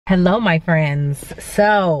Hello, my friends.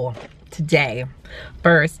 So today,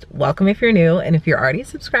 first, welcome if you're new, and if you're already a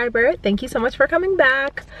subscriber, thank you so much for coming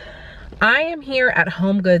back. I am here at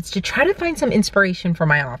Homegoods to try to find some inspiration for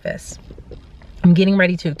my office. I'm getting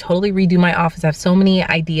ready to totally redo my office. I have so many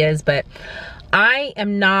ideas, but I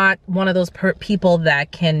am not one of those people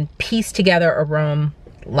that can piece together a room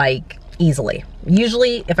like easily.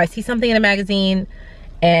 Usually if I see something in a magazine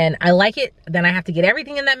and I like it, then I have to get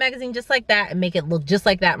everything in that magazine just like that and make it look just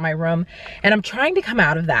like that in my room. And I'm trying to come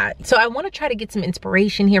out of that. So I want to try to get some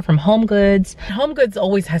inspiration here from Homegoods. Homegoods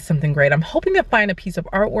always has something great. I'm hoping to find a piece of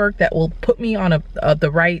artwork that will put me on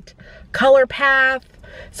the right color path,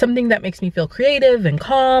 something that makes me feel creative and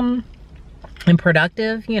calm and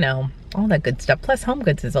productive, you know, all that good stuff. Plus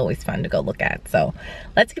Homegoods is always fun to go look at. So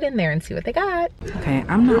let's get in there and see what they got. Okay,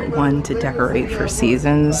 I'm not one to decorate for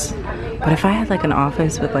seasons, but if I had like an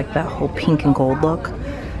office with like that whole pink and gold look,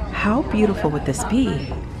 how beautiful would this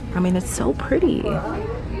be? I mean, it's so pretty,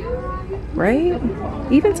 right?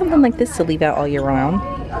 Even something like this to leave out all year round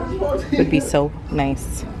would be so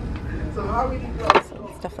nice.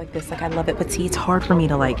 Stuff like this, like I love it, but see, it's hard for me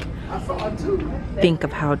to like think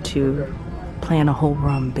of how to plan a whole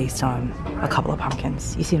room based on a couple of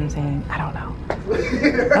pumpkins. You see what I'm saying? I don't know.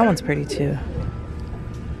 That one's pretty too.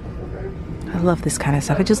 I love this kind of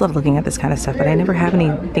stuff. I just love looking at this kind of stuff, but I never have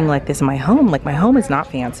anything like this in my home. Like my home is not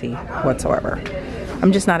fancy whatsoever.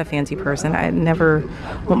 I'm just not a fancy person. I never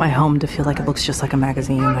want my home to feel like it looks just like a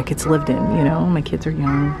magazine, like it's lived in, you know? My kids are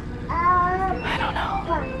young. I don't know.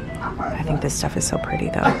 I think this stuff is so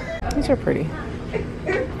pretty though. These are pretty.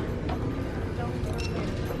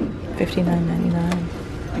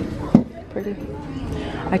 $59.99. Pretty.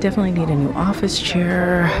 I definitely need a new office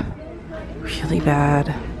chair. Really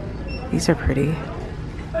bad. These are pretty.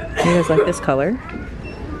 You guys like this color?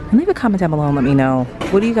 And leave a comment down below and let me know.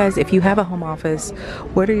 What do you guys, if you have a home office,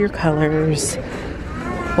 what are your colors?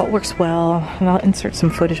 What works well? And I'll insert some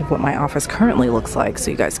footage of what my office currently looks like so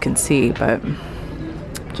you guys can see, but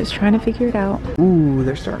just trying to figure it out. Ooh,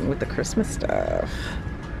 they're starting with the Christmas stuff.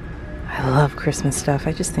 I love Christmas stuff.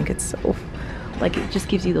 I just think it's so, like, it just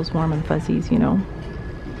gives you those warm and fuzzies, you know?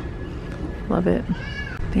 Love it.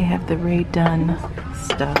 They have the Rae Dunn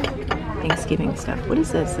stuff, Thanksgiving stuff. What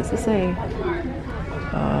is this? Does this say,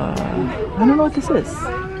 I don't know what this is.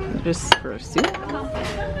 Just for a soup.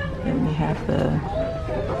 And they have the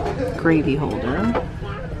gravy holder.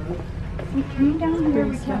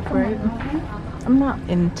 Great stuff, right? I'm not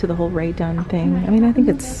into the whole Rae Dunn thing. I mean, I think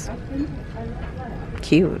it's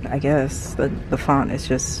cute, I guess. The font is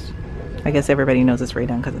just, I guess everybody knows it's Rae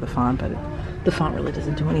Dunn because of the font, but the font really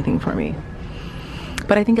doesn't do anything for me.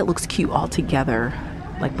 But I think it looks cute all together,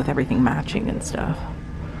 like with everything matching and stuff.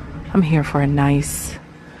 I'm here for a nice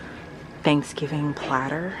Thanksgiving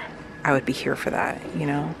platter. I would be here for that, you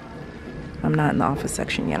know? I'm not in the office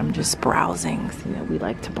section yet. I'm just browsing. You know, we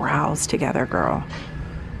like to browse together, girl.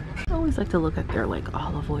 I always like to look at their like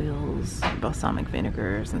olive oils, balsamic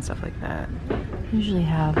vinegars and stuff like that. Usually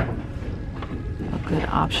have a good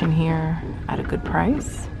option here at a good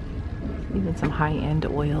price. Even some high-end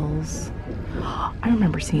oils. I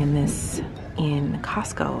remember seeing this in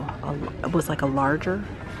Costco. It was like a larger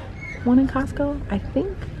one in Costco, I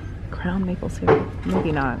think. Crown maple syrup.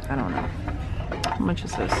 Maybe not. I don't know. How much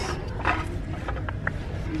is this?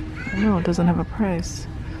 No, it doesn't have a price.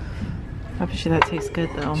 I bet you that tastes good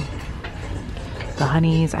though. The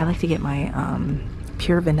honeys, I like to get my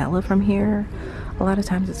pure vanilla from here. A lot of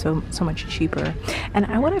times it's so much cheaper. And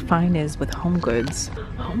what I find is with Homegoods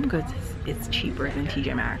is cheaper than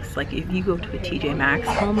TJ Maxx. Like if you go to a TJ Maxx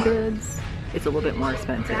Homegoods, it's a little bit more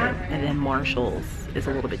expensive. And then Marshall's is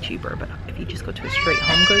a little bit cheaper. But if you just go to a straight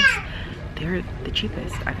Homegoods, they're the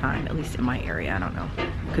cheapest, I find, at least in my area. I don't know.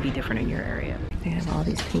 Could be different in your area. They have all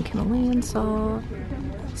these pink Himalayan salt,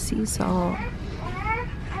 sea salt,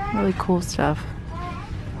 really cool stuff.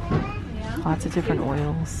 Lots of different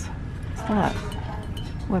oils. What's that?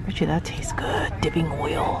 Oh, I bet you that tastes good. Dipping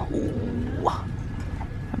oil. Ooh.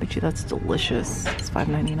 I bet you that's delicious. It's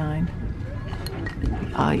 $5.99.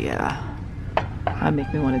 Oh yeah. That'd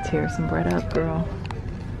make me want to tear some bread up, girl.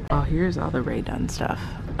 Oh, here's all the Rae Dunn stuff.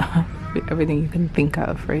 Everything you can think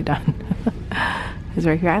of, Rae Dunn. Is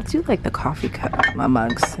right here. I do like the coffee cup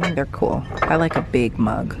mugs. I think they're cool. I like a big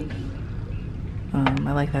mug.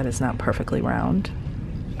 I like that it's not perfectly round.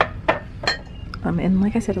 And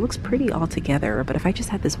like I said, it looks pretty all together, but if I just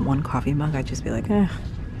had this one coffee mug, I'd just be like, eh.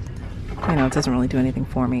 You know, it doesn't really do anything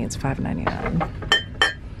for me. It's $5.99.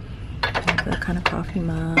 That kind of coffee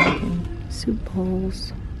mug and soup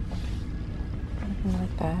bowls. Anything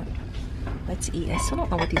like that. Let's eat. I still don't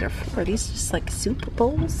know what these are for. Are these just like soup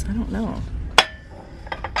bowls? I don't know.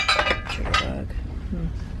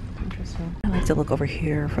 Interesting. I like to look over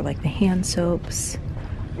here for like the hand soaps.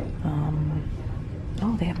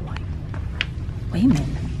 Oh, they have like Wayman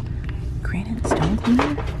granite stone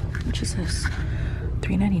cleaner. Which is this?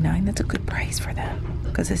 $3.99. That's a good price for them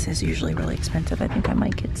because this is usually really expensive. I think I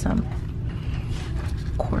might get some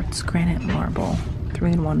quartz granite marble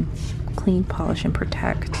 3-in-1 clean, polish, and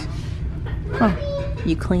protect. Oh,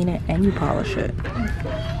 you clean it and you polish it.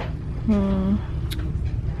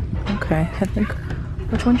 Okay, I think,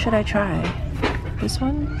 which one should I try? This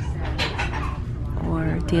one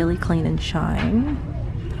or daily clean and shine,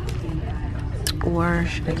 or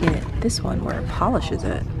should I get this one where it polishes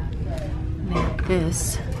it?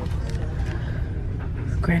 This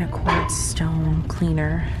granite quartz stone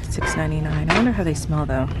cleaner, $6.99. I wonder how they smell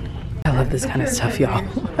though. I love this kind of stuff, y'all.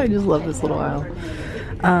 I just love this little aisle.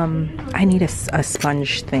 I need a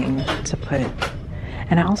sponge thing to put,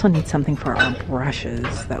 and I also need something for our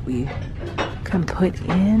brushes that we can put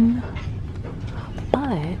in. But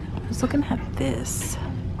I was looking at this.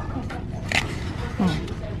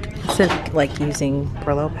 Instead of like using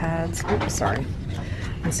Brillo pads, oops, sorry.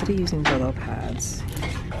 Instead of using Brillo pads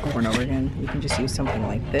over and over again, you can just use something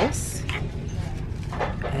like this.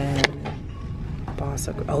 And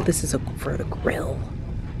oh, this is for the grill.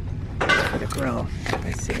 For the grill.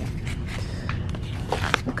 I see.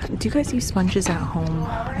 Do you guys use sponges at home?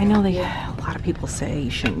 I know a lot of people say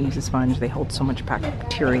you shouldn't use a sponge. They hold so much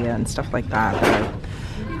bacteria and stuff like that. But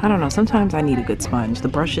I don't know. Sometimes I need a good sponge. The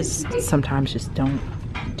brushes sometimes just don't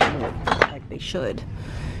do it like they should.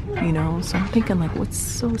 You know, so I'm thinking like, what's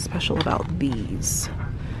so special about these?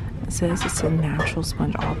 It says it's a natural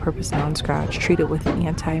sponge, all-purpose, non-scratch, treated with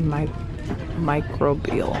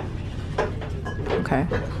antimicrobial. Okay,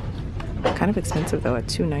 kind of expensive though at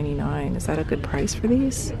 $2.99. Is that a good price for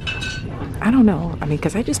these? I don't know. I mean,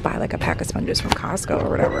 because I just buy like a pack of sponges from Costco or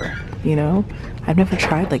whatever. You know, I've never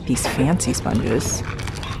tried like these fancy sponges.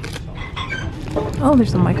 Oh,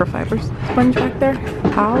 there's a microfiber sponge back there.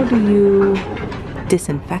 How do you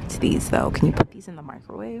disinfect these though? Can you put these in the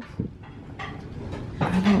microwave?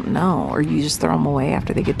 I don't know. Or you just throw them away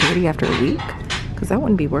after they get dirty after a week? Because that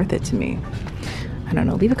wouldn't be worth it to me. I don't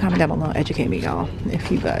know. Leave a comment down below. Educate me, y'all, if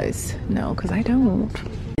you guys know, because I don't.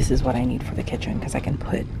 This is what I need for the kitchen because I can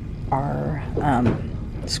put our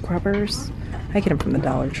scrubbers. I get them from the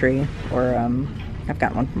Dollar Tree, or I've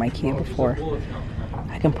got one from IKEA before.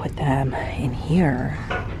 I can put them in here.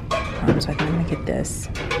 So I think I'm gonna get this.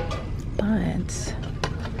 But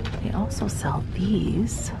they also sell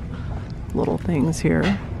these little things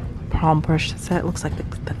here. Palm brush set. Looks like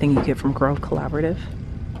the thing you get from Grove Collaborative.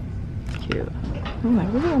 Cute. I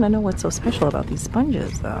really want to know what's so special about these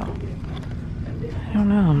sponges though. I don't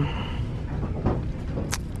know.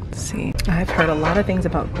 Let's see. I've heard a lot of things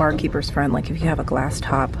about Barkeeper's Friend. Like if you have a glass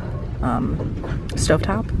top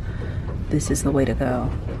stovetop, this is the way to go.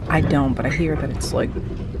 I don't, but I hear that it's like,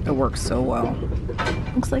 it works so well.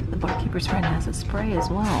 Looks like the Barkeeper's Friend has a spray as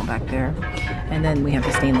well back there. And then we have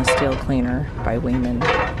the stainless steel cleaner by Wayman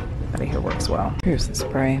that I hear works well. Here's the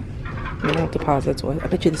spray. Mineral deposits. I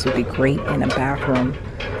bet you this would be great in a bathroom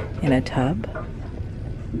in a tub.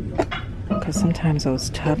 Because sometimes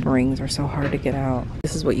those tub rings are so hard to get out.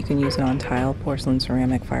 This is what you can use it on tile, porcelain,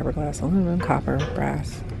 ceramic, fiberglass, aluminum, copper,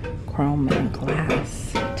 brass, chrome, and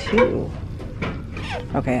glass too.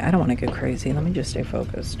 Okay, I don't want to get crazy. Let me just stay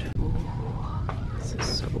focused. Ooh, this is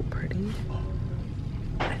so pretty.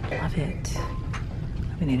 I love it.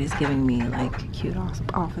 I mean, it is giving me like cute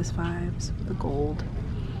office vibes with the gold.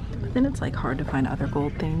 But then it's like hard to find other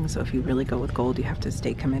gold things. So if you really go with gold, you have to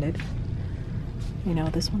stay committed. You know,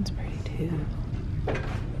 this one's pretty too.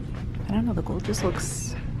 I don't know, the gold just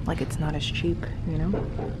looks like it's not as cheap, you know?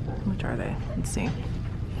 How much are they? Let's see.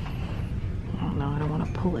 Oh no, I don't want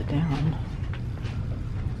to pull it down.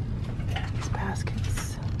 These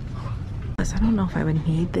baskets. I don't know if I would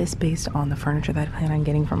need this based on the furniture that I plan on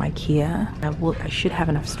getting from IKEA. I should have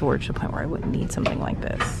enough storage to the point where I wouldn't need something like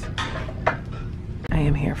this. I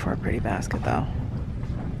am here for a pretty basket though.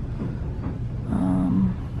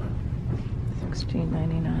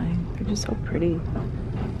 $16.99. They're just so pretty.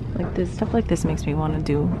 Like this stuff like this makes me want to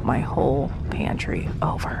do my whole pantry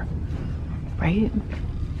over. Right?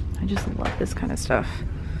 I just love this kind of stuff.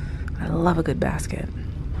 I love a good basket.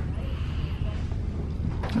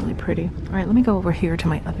 Really pretty. All right, let me go over here to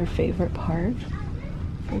my other favorite part,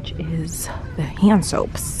 which is the hand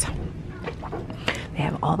soaps. They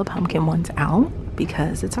have all the pumpkin ones out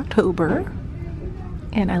because it's October,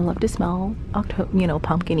 and I love to smell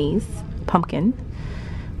pumpkin,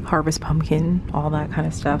 harvest pumpkin, all that kind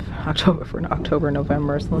of stuff. October,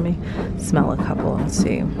 November. So let me smell a couple and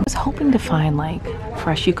see. I was hoping to find like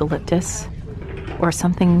fresh eucalyptus or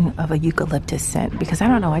something of a eucalyptus scent, because I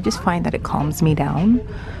don't know, I just find that it calms me down.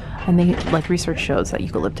 And they, like, research shows that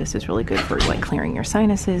eucalyptus is really good for like clearing your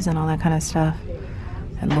sinuses and all that kind of stuff.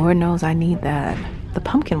 And Lord knows I need that. The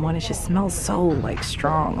pumpkin one, it just smells so like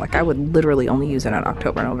strong. Like I would literally only use it in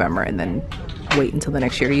October, November, and then wait until the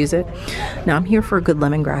next year to use it. Now I'm here for a good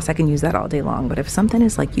lemongrass. I can use that all day long. But if something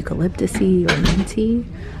is like eucalyptus-y or minty,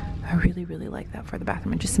 I really, really like that for the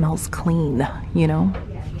bathroom. It just smells clean, you know?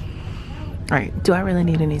 All right, do I really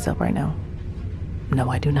need any soap right now? No,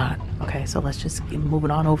 I do not. Okay, so let's just keep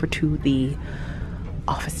moving on over to the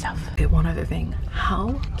office stuff. Okay, one other thing.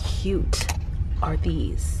 How cute are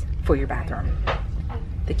these for your bathroom?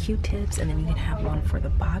 The Q-tips, and then you can have one for the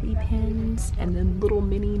bobby pins, and then little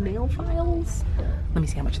mini nail files. Let me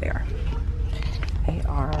see how much they are. They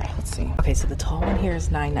are, let's see. Okay, so the tall one here is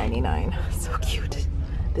 $9.99. So cute.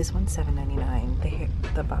 This one's $7.99.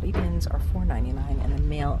 The bobby pins are $4.99, and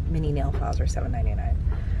the mini nail files are $7.99.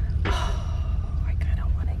 I kind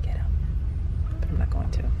of want to get them, but I'm not going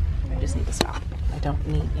to. I just need to stop. I don't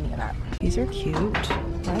need any of that. These are cute,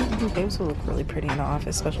 right? I think those will look really pretty in the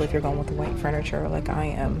office, especially if you're going with the white furniture like I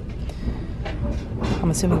am. I'm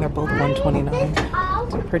assuming they're both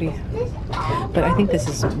 $129. They're pretty. But I think this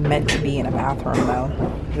is meant to be in a bathroom though.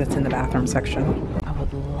 It's in the bathroom section. I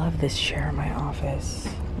would love this chair in my office.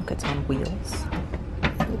 Look, it's on wheels.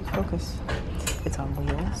 Ooh, focus. It's on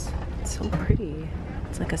wheels. It's so pretty.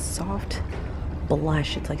 It's like a soft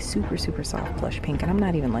blush. It's like super, super soft blush pink. And I'm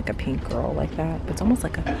not even like a pink girl like that, but it's almost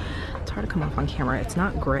like a, it's hard to come off on camera. It's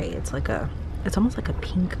not gray. It's like a, it's almost like a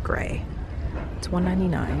pink gray. It's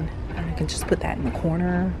 $1.99. And I can just put that in the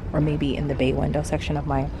corner or maybe in the bay window section of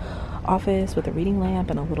my office with a reading lamp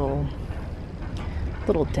and a little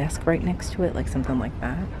desk right next to it, like something like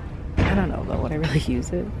that. I don't know though, would I really use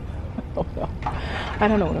it? I don't know. I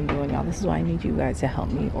don't know what I'm doing, y'all. This is why I need you guys to help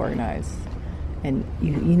me organize. And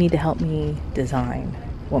you need to help me design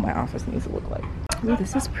what my office needs to look like. Ooh,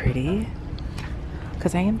 this is pretty.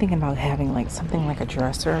 Because I am thinking about having like something like a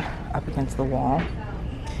dresser up against the wall.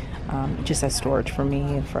 Just as storage for me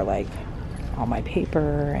and for like all my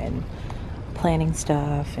paper and planning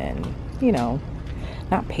stuff and, you know,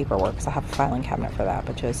 not paperwork because I have a filing cabinet for that,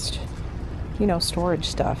 but just, you know, storage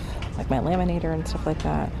stuff like my laminator and stuff like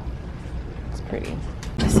that. It's pretty.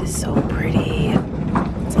 This is so pretty.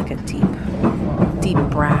 It's like a deep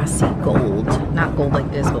brassy gold. Not gold like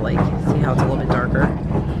this, but like, see how it's a little bit darker?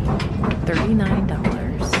 $39.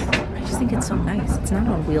 I just think it's so nice. It's not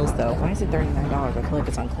on wheels though. Why is it $39? I feel like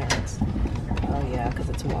it's on clearance. Oh yeah, because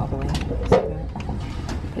it's wobbly.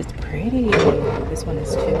 It's pretty. This one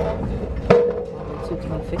is too. So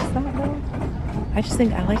can you fix that though? I just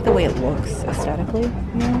think I like the way it looks aesthetically,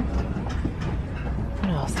 you know?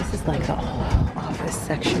 What else? This is like the office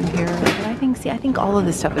section here. But I think all of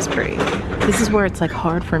this stuff is pretty. This is where it's like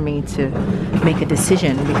hard for me to make a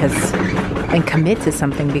decision and commit to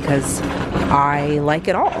something because I like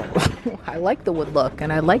it all. I like the wood look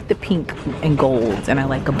and I like the pink and gold and I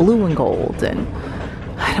like a blue and gold and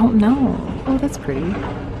I don't know. Oh, that's pretty.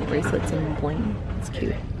 Bracelets and bling. It's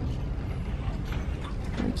cute.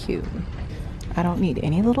 Really cute. I don't need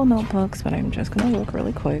any little notebooks, but I'm just gonna look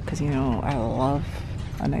really quick because, you know, I love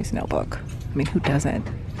a nice notebook. I mean, who doesn't?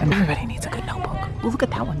 I mean, everybody needs a good notebook. Oh, look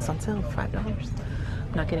at that one. It's on sale for $5.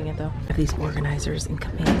 I'm not getting it though. I have these organizers and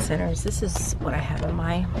command centers. This is what I have in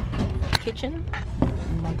my kitchen. I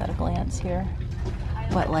want that a glance here.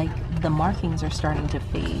 But like the markings are starting to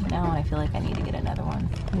fade now and I feel like I need to get another one.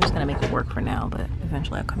 I'm just gonna make it work for now, but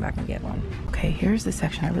eventually I'll come back and get one. Okay, here's the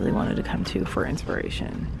section I really wanted to come to for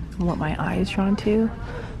inspiration. What my eye is drawn to.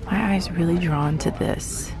 My eye is really drawn to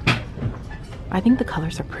this. I think the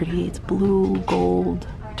colors are pretty. It's blue, gold,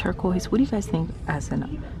 turquoise. What do you guys think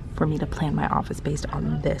for me to plan my office based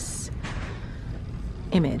on this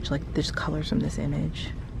image? Like there's colors from this image.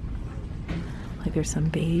 Like there's some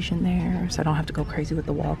beige in there, so I don't have to go crazy with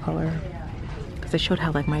the wall color. Because I showed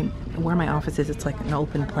how like where my office is, it's like an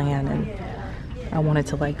open plan and I wanted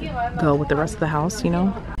to like go with the rest of the house, you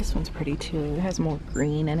know? This one's pretty too. It has more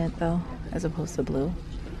green in it though, as opposed to blue.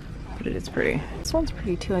 But it is pretty. This one's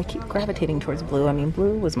pretty too. I keep gravitating towards blue. I mean,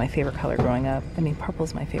 blue was my favorite color growing up. I mean, purple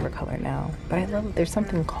is my favorite color now. But I love, there's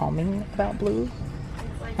something calming about blue.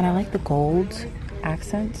 And I like the gold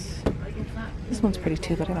accents. This one's pretty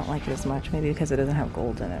too, but I don't like it as much. Maybe because it doesn't have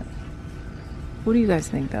gold in it. What do you guys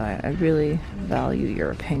think though? I really value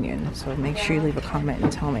your opinion. So make sure you leave a comment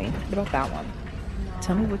and tell me. What about that one?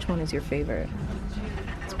 Tell me which one is your favorite.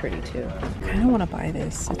 It's pretty too. I kind of want to buy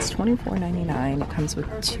this. It's $24.99. It comes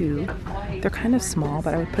with two. They're kind of small,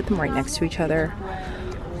 but I would put them right next to each other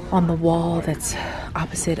on the wall that's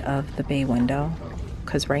opposite of the bay window.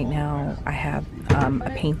 because right now I have a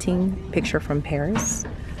painting picture from Paris.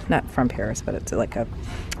 Not from Paris, but it's like a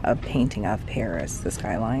painting of Paris, the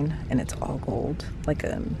skyline, and it's all gold, like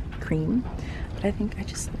a cream. But I think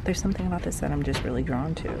there's something about this that I'm just really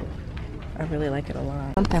drawn to. I really like it a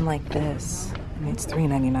lot. Something like this. I mean, it's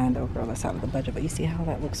 $3.99 though, girl, that's out of the budget. But you see how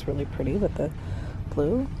that looks really pretty with the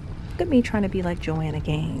blue? Look at me trying to be like Joanna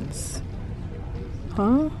Gaines.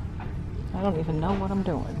 Huh? I don't even know what I'm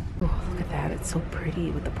doing. Oh, look at that. It's so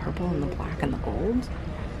pretty with the purple and the black and the gold.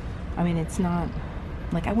 I mean, it's not,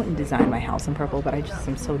 like, I wouldn't design my house in purple, but I just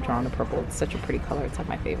am so drawn to purple. It's such a pretty color. It's like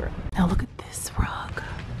my favorite. Now look at this rug.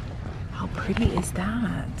 How pretty is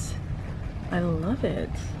that? I love it.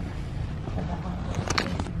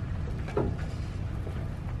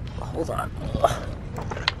 Hold on.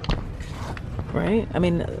 Right? I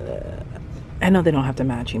mean, I know they don't have to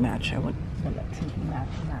matchy-match. I wouldn't want that to be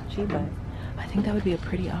matchy-matchy, but I think that would be a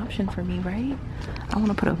pretty option for me, right? I want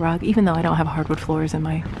to put a rug, even though I don't have hardwood floors in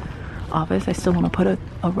my office, I still want to put a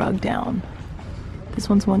rug down. This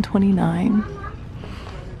one's $129.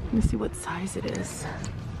 Let me see what size it is.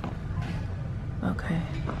 Okay.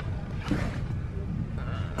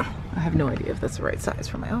 I have no idea if that's the right size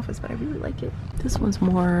for my office, but I really like it. This one's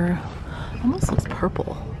more, almost looks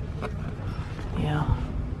purple. Yeah,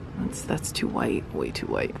 that's too white, way too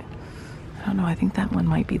white. I don't know, I think that one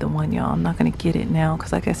might be the one, y'all. I'm not gonna get it now,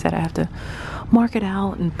 because like I said, I have to mark it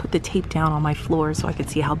out and put the tape down on my floor so I could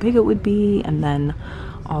see how big it would be, and then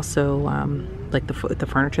also like the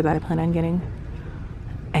furniture that I plan on getting,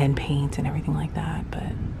 and paint and everything like that.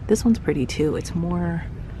 But this one's pretty too. It's more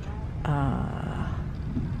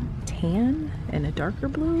tan and a darker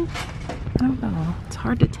blue. I don't know, it's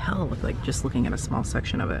hard to tell with like just looking at a small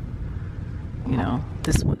section of it. You know,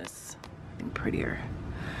 this one is, I think, prettier.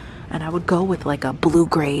 And I would go with like a blue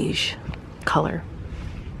grayish color.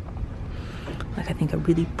 Like, I think a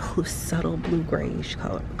really subtle blue grayish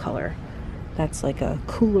color. That's like a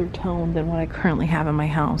cooler tone than what I currently have in my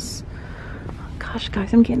house. Gosh,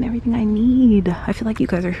 guys, I'm getting everything I need. I feel like you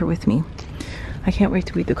guys are here with me. I can't wait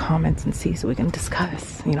to read the comments and see so we can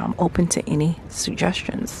discuss. You know, I'm open to any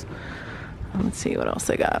suggestions. Let's see what else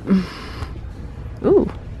I got. Ooh.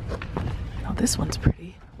 Oh, this one's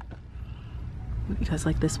pretty. You guys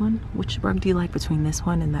like this one? Which rug do you like between this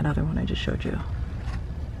one and that other one I just showed you?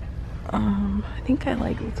 I think I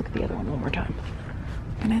like, let's look at the other one more time.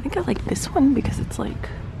 And I think I like this one because it's like,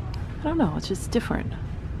 I don't know, it's just different.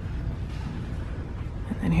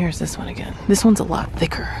 And then here's this one again. This one's a lot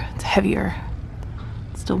thicker. It's heavier.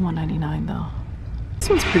 It's still $1.99 though. This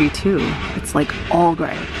one's pretty too. It's like all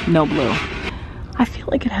gray, no blue. I feel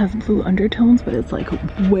like it has blue undertones, but it's like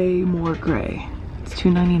way more gray. It's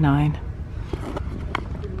 $2.99.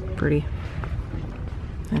 Pretty.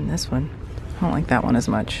 And this one, I don't like that one as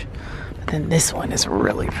much. But then this one is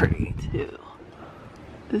really pretty too.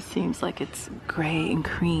 This seems like it's gray and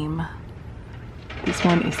cream. This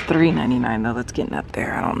one is $3.99 though. That's getting up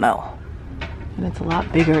there. I don't know. And it's a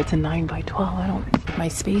lot bigger. It's a 9x12. My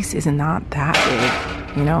space is not that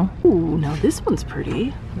big, you know? Ooh, now this one's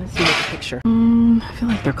pretty. Let's see the picture. I feel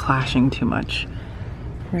like they're clashing too much,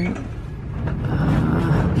 right?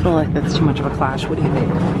 I feel like that's too much of a clash. What do you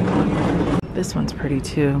think? This one's pretty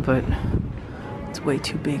too, but it's way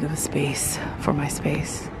too big of a space for my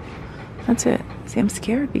space. That's it. See, I'm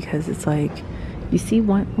scared because it's like, you see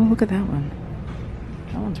one, oh, look at that one.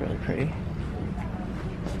 That one's really pretty.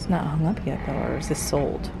 It's not hung up yet though, or is this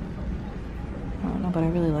sold? I don't know, but I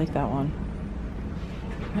really like that one.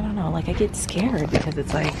 I don't know, like I get scared because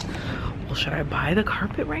it's like, well, should I buy the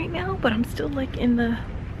carpet right now? But I'm still like in the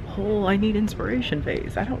whole I need inspiration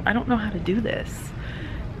phase. I don't know how to do this,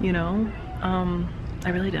 you know? I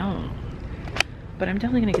really don't. But I'm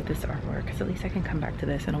definitely gonna get this artwork because at least I can come back to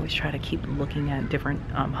this and always try to keep looking at different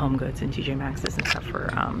Homegoods and TJ Maxx's and stuff for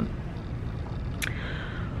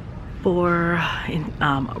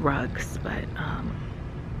rugs. But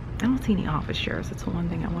I don't see any office chairs. That's the one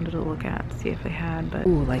thing I wanted to look at to see if they had. But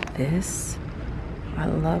ooh, like this. I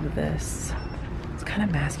love this. It's kind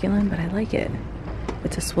of masculine, but I like it.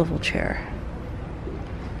 It's a swivel chair.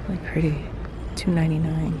 Really pretty.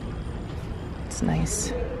 $2.99. It's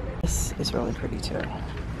nice. This is really pretty too.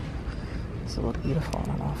 This will look beautiful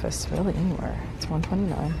in an office, really anywhere. It's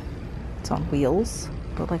 $129. It's on wheels,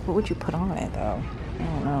 but like, what would you put on it though? I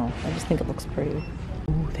don't know. I just think it looks pretty.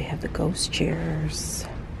 Ooh, they have the ghost chairs.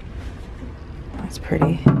 That's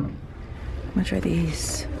pretty. How much are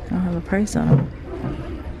these? I don't have a price on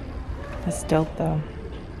them. That's dope though.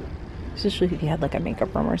 Especially if you had like a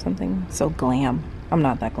makeup room or something. So glam. I'm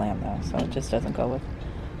not that glam though, so it just doesn't go with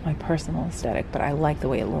my personal aesthetic, but I like the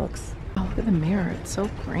way it looks. Oh, look at the mirror. It's so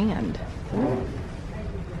grand. Ooh.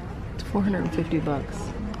 450 bucks.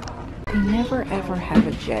 I never ever have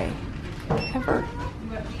a J. Ever.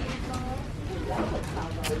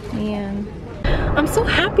 Man. I'm so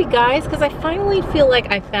happy, guys, because I finally feel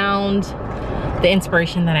like I found the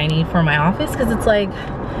inspiration that I need for my office, because it's like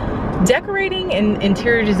decorating and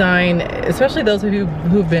interior design, especially those of you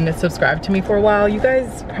who've been subscribed to me for a while, you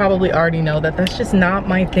guys probably already know that that's just not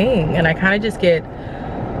my thing, and I kind of just get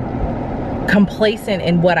complacent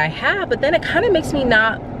in what I have, but then it kind of makes me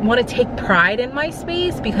not want to take pride in my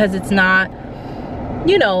space because it's not,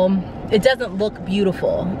 you know, it doesn't look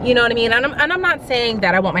beautiful, you know what I mean? And I'm not saying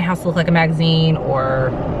that I want my house to look like a magazine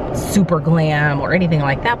or super glam or anything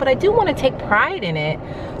like that, but I do want to take pride in it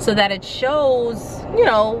so that it shows, you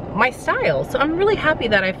know, my style. So I'm really happy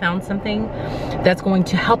that I found something that's going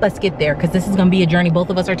to help us get there, because this is going to be a journey both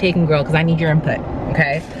of us are taking, girl, because I need your input,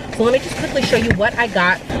 okay? So let me just quickly show you what I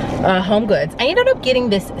got. Homegoods. I ended up getting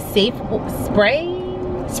this safe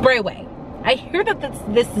sprayway. I hear that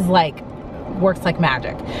this is like works like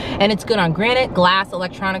magic, and it's good on granite, glass,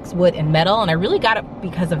 electronics, wood, and metal, and I really got it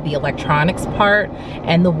because of the electronics part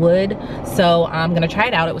and the wood. So I'm gonna try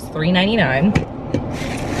it out. It was $3.99.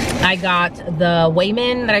 I got the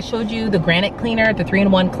Wayman that I showed you, the granite cleaner, the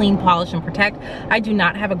 3-in-1 clean, polish, and protect. I do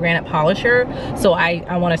not have a granite polisher, so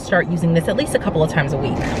I want to start using this at least a couple of times a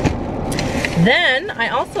week. Then I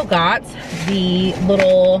also got the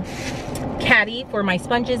little caddy for my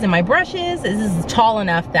sponges and my brushes. This is tall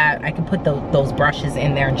enough that I can put those brushes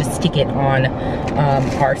in there and just stick it on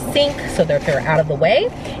our sink so that they're out of the way.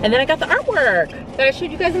 And then I got the artwork that I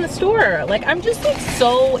showed you guys in the store. Like, I'm just like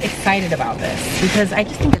so excited about this because I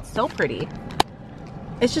just think it's so pretty.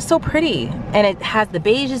 It's just so pretty, and it has the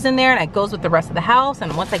beiges in there, and it goes with the rest of the house.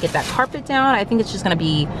 And once I get that carpet down, I think it's just gonna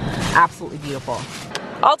be absolutely beautiful.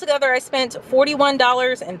 Altogether, I spent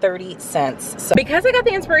 $41.30. So because I got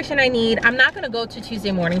the inspiration I need, I'm not gonna go to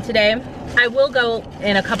Tuesday morning today. I will go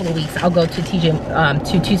in a couple of weeks. I'll go to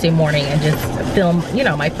Tuesday morning and just film, you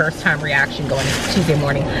know, my first time reaction going to Tuesday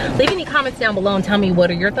morning. Leave any comments down below and tell me,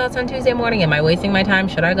 what are your thoughts on Tuesday morning? Am I wasting my time?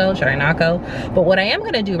 Should I go? Should I not go? But what I am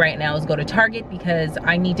gonna do right now is go to Target, because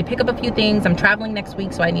I need to pick up a few things. I'm traveling next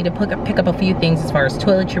week, so I need to pick up a few things as far as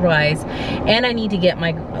toiletry wise, and I need to get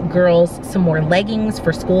my girls some more leggings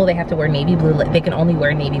for school. They have to wear navy blue. They can only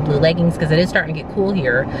wear navy blue leggings because it is starting to get cool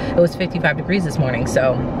here. It was 55 degrees this morning,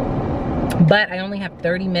 so. But I only have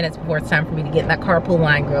 30 minutes before it's time for me to get in that carpool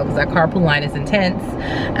line, girl, because that carpool line is intense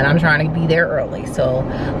and I'm trying to be there early. So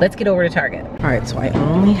let's get over to Target. All right, so I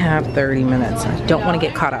only have 30 minutes. I don't want to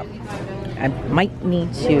get caught up. I might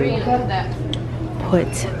need to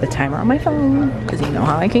put the timer on my phone because you know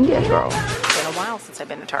how I can get, girl. It's been a while since I've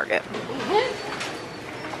been to Target.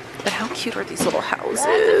 But how cute are these little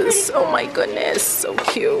houses? Oh my goodness, so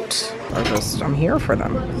cute. I'm here for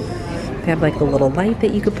them. They have like the little light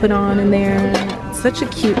that you could put on in there. It's such a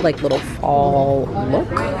cute like little fall look,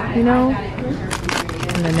 you know?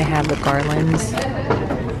 And then they have the garlands,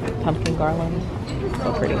 pumpkin garland.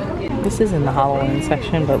 So pretty. This is in the Halloween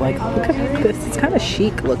section, but like, look at this. It's kind of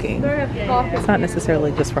chic looking. It's not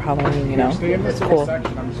necessarily just for Halloween, you know? It's cool.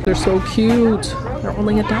 They're so cute. They're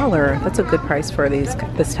only $1. That's a good price for this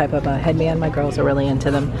type of a headband. My girls are really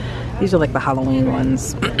into them. These are like the Halloween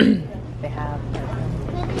ones. They have.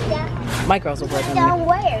 My girls will wear them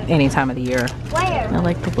any time of the year. I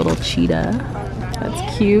like the little cheetah.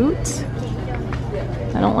 That's cute.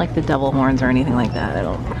 I don't like the devil horns or anything like that.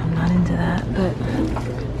 I'm not into that, but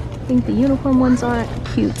I think the unicorn ones are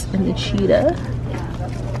cute, and the cheetah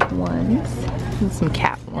ones, and some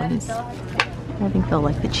cat ones. I think they'll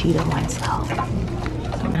like the cheetah ones though.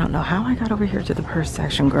 I don't know how I got over here to the purse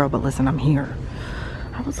section, girl, but listen, I'm here.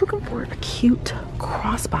 I was looking for a cute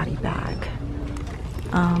crossbody bag.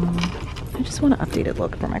 I just want an updated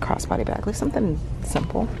look for my crossbody bag, like something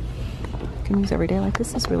simple. I can use every day. Like,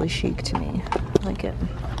 this is really chic to me. I like it.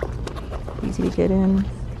 Easy to get in,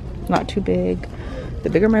 not too big. The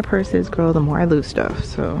bigger my purse is, girl, the more I lose stuff.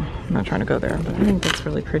 So I'm not trying to go there, but I think that's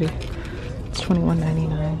really pretty. It's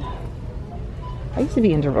 $21.99. I used to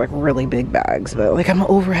be into like really big bags, but like I'm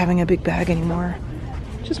over having a big bag anymore.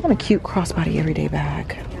 Just want a cute crossbody everyday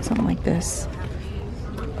bag, something like this.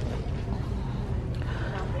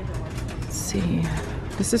 Let's see.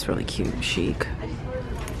 This is really cute, chic.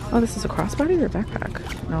 Oh, this is a crossbody or a backpack?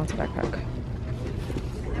 No, it's a backpack.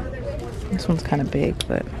 This one's kind of big,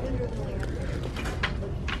 but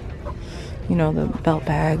you know, the belt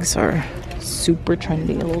bags are super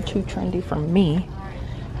trendy, a little too trendy for me.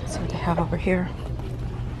 Let's see what they have over here.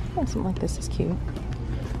 Oh, something like this is cute.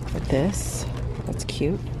 Or this, that's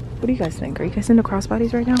cute. What do you guys think? Are you guys into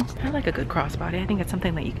crossbodies right now? I like a good crossbody. I think it's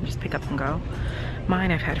something that you can just pick up and go.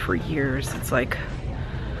 Mine I've had for years. It's like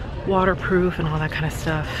waterproof and all that kind of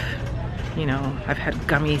stuff. You know, I've had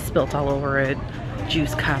gummies spilt all over it,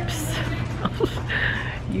 juice cups.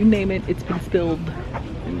 You name it, it's been spilled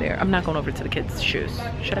in there. I'm not going over to the kids' shoes.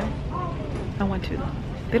 Should I? I want to.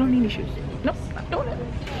 They don't need any shoes. Nope, not doing it.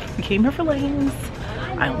 We came here for leggings.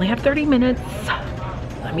 I only have 30 minutes.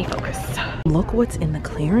 Let me focus. Look what's in the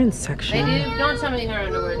clearance section. They do. Don't tell me her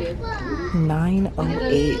underwear, dude.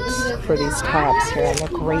 $9.08 for these tops here. They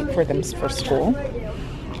look great for them for school.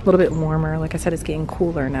 A little bit warmer. Like I said, it's getting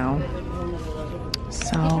cooler now.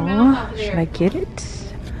 So, should I get it?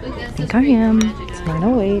 I think I am. It's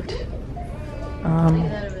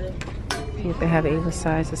 $9.08. See if they have Ava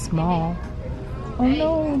size, a small. Oh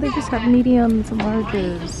no, they just have mediums and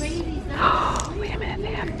larges. Wait a minute,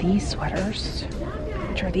 they have these sweaters.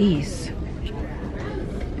 Which are these?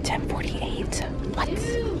 $10.48. What?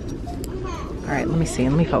 All right, let me see.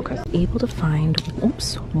 Let me focus. Able to find,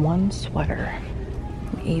 oops, one sweater.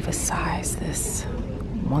 Ava size. This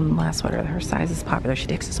one last sweater. Her size is popular. She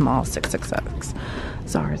takes a small 6XXX.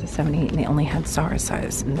 Zara's a 78, and they only had Zara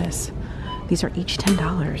size in this. These are each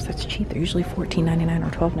 $10. That's cheap. They're usually $14.99 or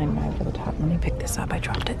 $12.99 for the top. Let me pick this up. I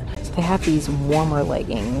dropped it. So they have these warmer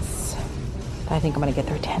leggings. I think I'm gonna get.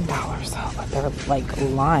 They're $10 though, but they're like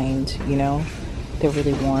lined, you know. They're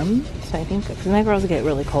really warm. So I think, because my girls get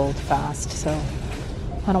really cold fast, so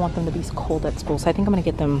I don't want them to be cold at school. So I think I'm gonna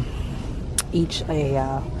get them each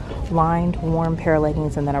a lined warm pair of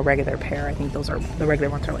leggings and then a regular pair. I think those are, the regular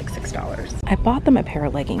ones are like $6. I bought them a pair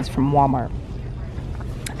of leggings from Walmart.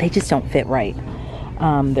 They just don't fit right.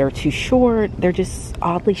 They're too short. They're just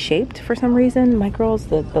oddly shaped for some reason. My girls,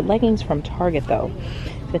 the leggings from Target though,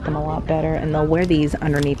 fit them a lot better, and they'll wear these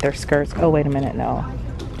underneath their skirts. Oh, wait a minute, no.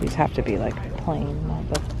 These have to be like plain.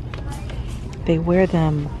 But they wear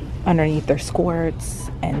them underneath their skirts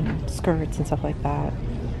and skirts and stuff like that.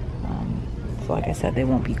 So like I said, they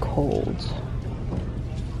won't be cold.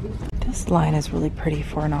 This line is really pretty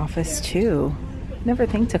for an office too. Never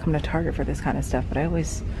think to come to Target for this kind of stuff, but I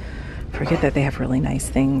always forget that they have really nice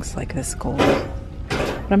things like this gold.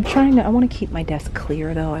 But I'm trying to, I want to keep my desk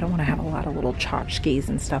clear though. I don't want to have a lot of little tchotchkes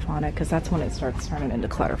and stuff on it, because that's when it starts turning into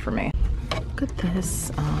clutter for me. Look at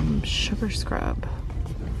this sugar scrub.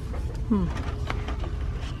 I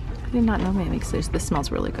did not know it makes this. This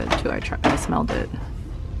smells really good too. I smelled it.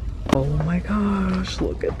 Oh my gosh,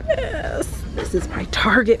 look at this. This is my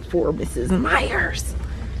Target for Mrs. Myers.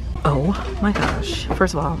 Oh my gosh.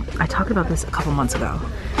 First of all, I talked about this a couple months ago.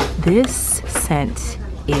 This scent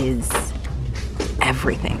is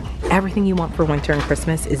everything. Everything you want for winter and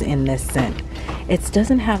Christmas is in this scent. It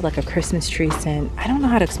doesn't have like a Christmas tree scent. I don't know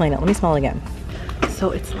how to explain it. Let me smell it again.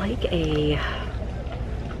 So it's like a,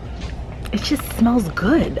 it just smells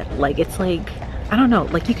good. Like it's like, I don't know,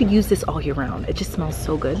 like you could use this all year round. It just smells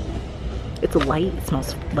so good. It's light, it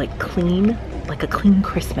smells like clean, like a clean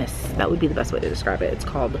Christmas. That would be the best way to describe it. It's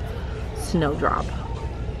called Snowdrop.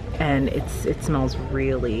 And it smells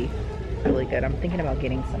really, really good. I'm thinking about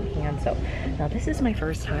getting some hand soap. Now this is my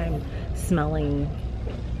first time smelling,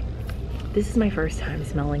 this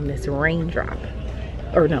raindrop.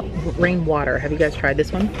 Or no, rainwater. Have you guys tried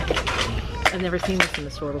this one? I've never seen this in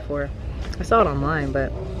the store before. I saw it online,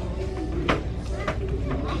 but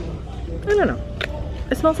I don't know.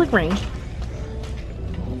 It smells like rain.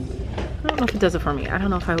 I don't know if it does it for me. I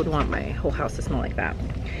don't know if I would want my whole house to smell like that.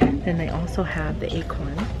 Then they also have the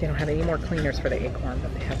Acorn. They don't have any more cleaners for the Acorn,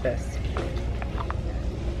 but they have this.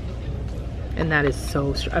 And that is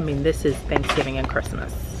so, I mean, this is Thanksgiving and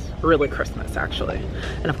Christmas. Really Christmas, actually.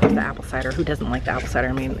 And of course the apple cider. Who doesn't like the apple cider?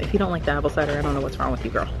 I mean, if you don't like the apple cider, I don't know what's wrong with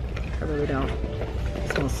you, girl. I really don't.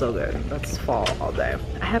 It smells so good. That's fall all day.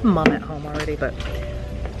 I have mum at home already, but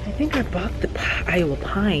I think I bought the Iowa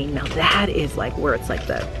Pine. Now that is like where it's like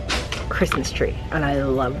the Christmas tree. And I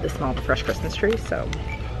love the smell of the fresh Christmas tree, so.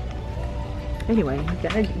 Anyway, you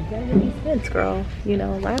gotta get these scents, girl. You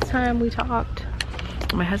know, last time we talked,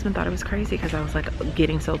 my husband thought it was crazy because I was like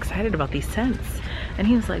getting so excited about these scents. And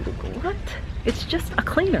he was like, what? It's just a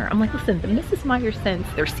cleaner. I'm like, listen, the Mrs. Myers scents,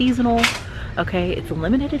 they're seasonal, okay? It's a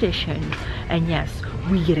limited edition. And yes,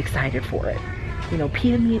 we get excited for it. You know,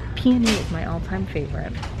 peony is my all-time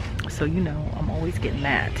favorite. So you know, I'm always getting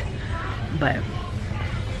that. But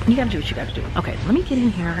you gotta do what you gotta do. Okay, let me get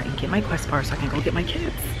in here and get my Quest bar so I can go get my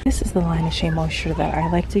kids. This is the line of Shea Moisture that I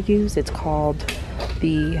like to use. It's called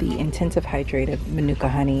the Intensive Hydrated Manuka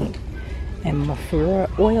Honey and Mafura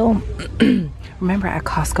Oil. Remember at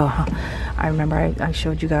Costco, huh? I remember I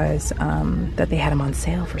showed you guys that they had them on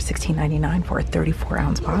sale for $16.99 for a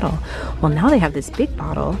 34-ounce bottle. Well, now they have this big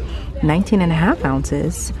bottle, 19.5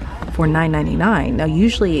 ounces for $9.99. Now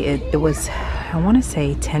usually it was, I want to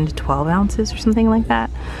say 10 to 12 ounces or something like that.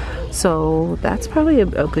 So that's probably a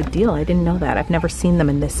good deal. I didn't know that. I've never seen them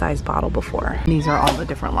in this size bottle before. These are all the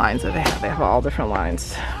different lines that they have. They have all different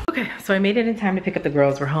lines. Okay, so I made it in time to pick up the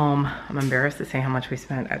girls. We're home. I'm embarrassed to say how much we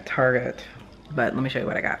spent at Target, but let me show you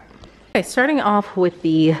what I got. Okay, starting off with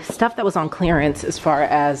the stuff that was on clearance as far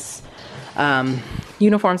as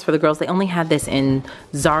uniforms for the girls. They only had this in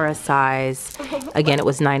Zara size. Again, it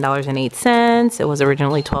was $9.08. It was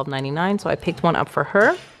originally $12.99, so I picked one up for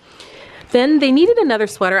her. Then they needed another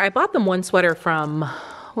sweater. I bought them one sweater from,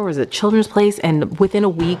 where was it, Children's Place, and within a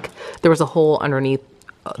week there was a hole underneath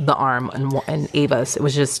the arm and Ava's. It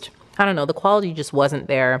was just, I don't know, the quality just wasn't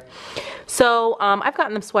there. So I've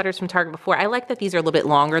gotten them sweaters from Target before. I like that these are a little bit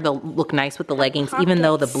longer. They'll look nice with the leggings, even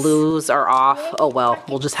though the blues are off. Oh well,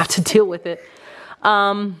 we'll just have to deal with it.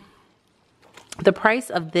 The price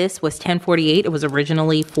of this was $10.48. It was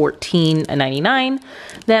originally $14.99.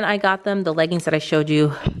 Then I got them the leggings that I showed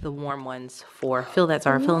you, the warm ones for, feel that,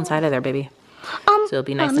 Zara, feel inside of there, baby. So it'll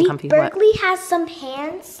be nice and comfy. Berkeley has some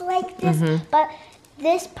pants like this, but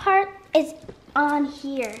this part is on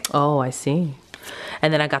here. Oh, I see.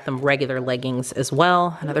 And then I got them regular leggings as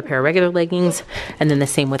well, another pair of regular leggings, and then the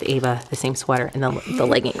same with Ava, the same sweater and the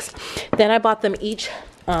leggings. Then I bought them each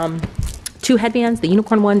 2 headbands, the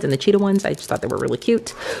unicorn ones and the cheetah ones. I just thought they were really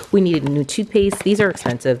cute. We needed a new toothpaste. These are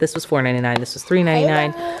expensive. This was $4.99. This was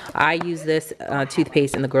 $3.99. I use this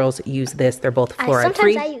toothpaste and the girls use this. They're both fluoride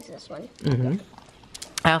free. Sometimes I use this one.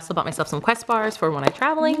 I also bought myself some Quest bars for when I'm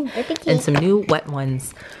traveling and some new wet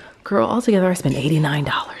ones. Girl, altogether I spent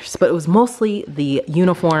 $89, but it was mostly the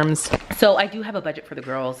uniforms. So I do have a budget for the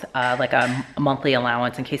girls, like a monthly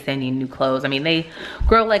allowance in case they need new clothes. I mean, they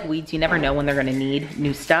grow like weeds. You never know when they're gonna need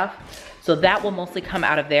new stuff. So that will mostly come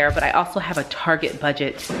out of there, but I also have a Target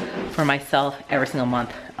budget for myself every single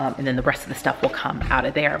month, and then the rest of the stuff will come out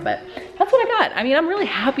of there, but that's what I got. I mean, I'm really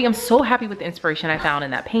happy. I'm so happy with the inspiration I found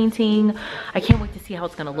in that painting. I can't wait to see how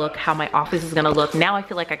it's gonna look, how my office is gonna look. Now I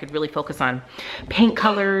feel like I could really focus on paint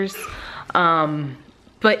colors.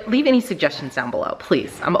 But leave any suggestions down below,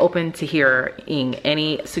 please. I'm open to hearing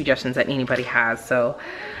any suggestions that anybody has. So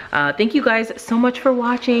thank you guys so much for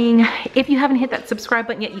watching. If you haven't hit that subscribe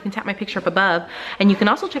button yet, you can tap my picture up above. And you can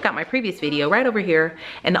also check out my previous video right over here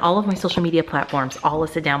and all of my social media platforms, all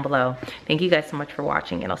listed down below. Thank you guys so much for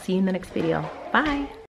watching, and I'll see you in the next video. Bye.